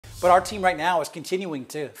But our team right now is continuing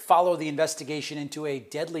to follow the investigation into a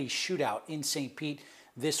deadly shootout in St. Pete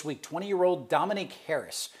this week. 20-year-old Dominic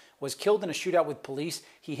Harris was killed in a shootout with police.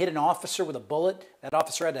 He hit an officer with a bullet. That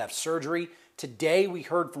officer had to have surgery. Today, we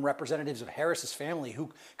heard from representatives of Harris's family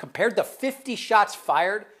who compared the 50 shots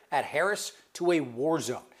fired at Harris to a war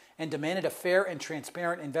zone and demanded a fair and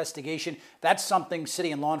transparent investigation. That's something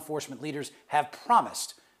city and law enforcement leaders have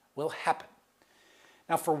promised will happen.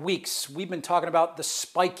 Now, for weeks, we've been talking about the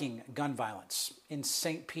spiking gun violence in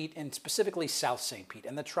St. Pete and specifically South St. Pete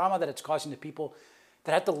and the trauma that it's causing to people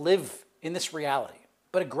that have to live in this reality.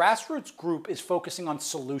 But a grassroots group is focusing on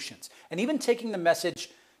solutions and even taking the message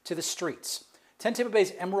to the streets. 10 Tampa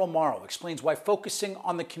Bay's Emerald Morrow explains why focusing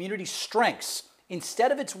on the community's strengths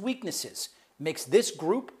instead of its weaknesses makes this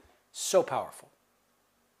group so powerful.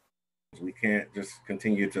 We can't just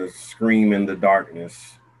continue to scream in the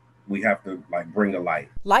darkness. We have to bring a light.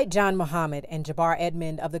 Light John Muhammad and Jabaar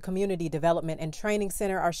Edmond of the Community Development and Training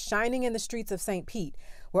Center are shining in the streets of St. Pete,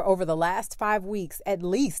 where over the last 5 weeks, at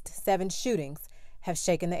least 7 shootings have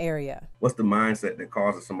shaken the area. What's the mindset that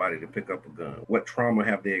causes somebody to pick up a gun? What trauma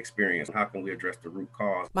have they experienced? How can we address the root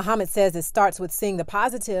cause? Muhammad says it starts with seeing the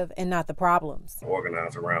positive and not the problems.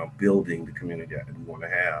 Organize around building the community that we want to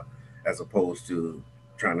have, as opposed to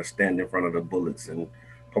trying to stand in front of the bullets and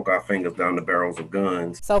poke our fingers down the barrels of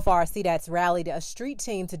guns. So far, CDAT's rallied a street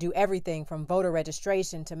team to do everything from voter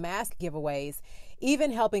registration to mask giveaways,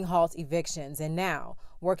 even helping halt evictions, and now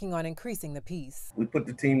working on increasing the peace. We put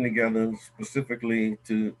the team together specifically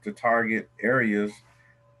to target areas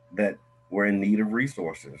that were in need of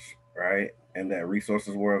resources, right? And that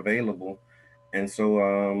resources were available. And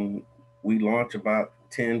so we launch about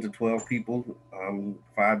 10 to 12 people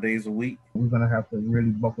 5 days a week. We're going to have to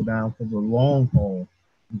really buckle down for the long haul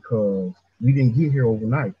because we didn't get here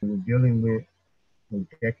overnight. We're dealing with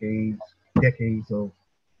decades of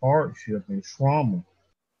hardship and trauma.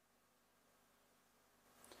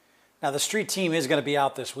 Now, the street team is going to be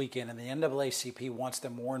out this weekend, and the NAACP wants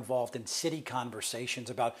them more involved in city conversations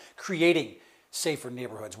about creating safer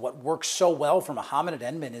neighborhoods. What works so well for Muhammad and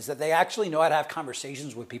Edmond is that they actually know how to have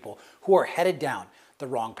conversations with people who are headed down the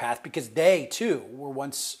wrong path because they, too, were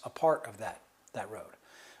once a part of that road.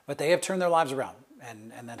 But they have turned their lives around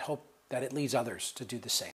and then hope that it leads others to do the same.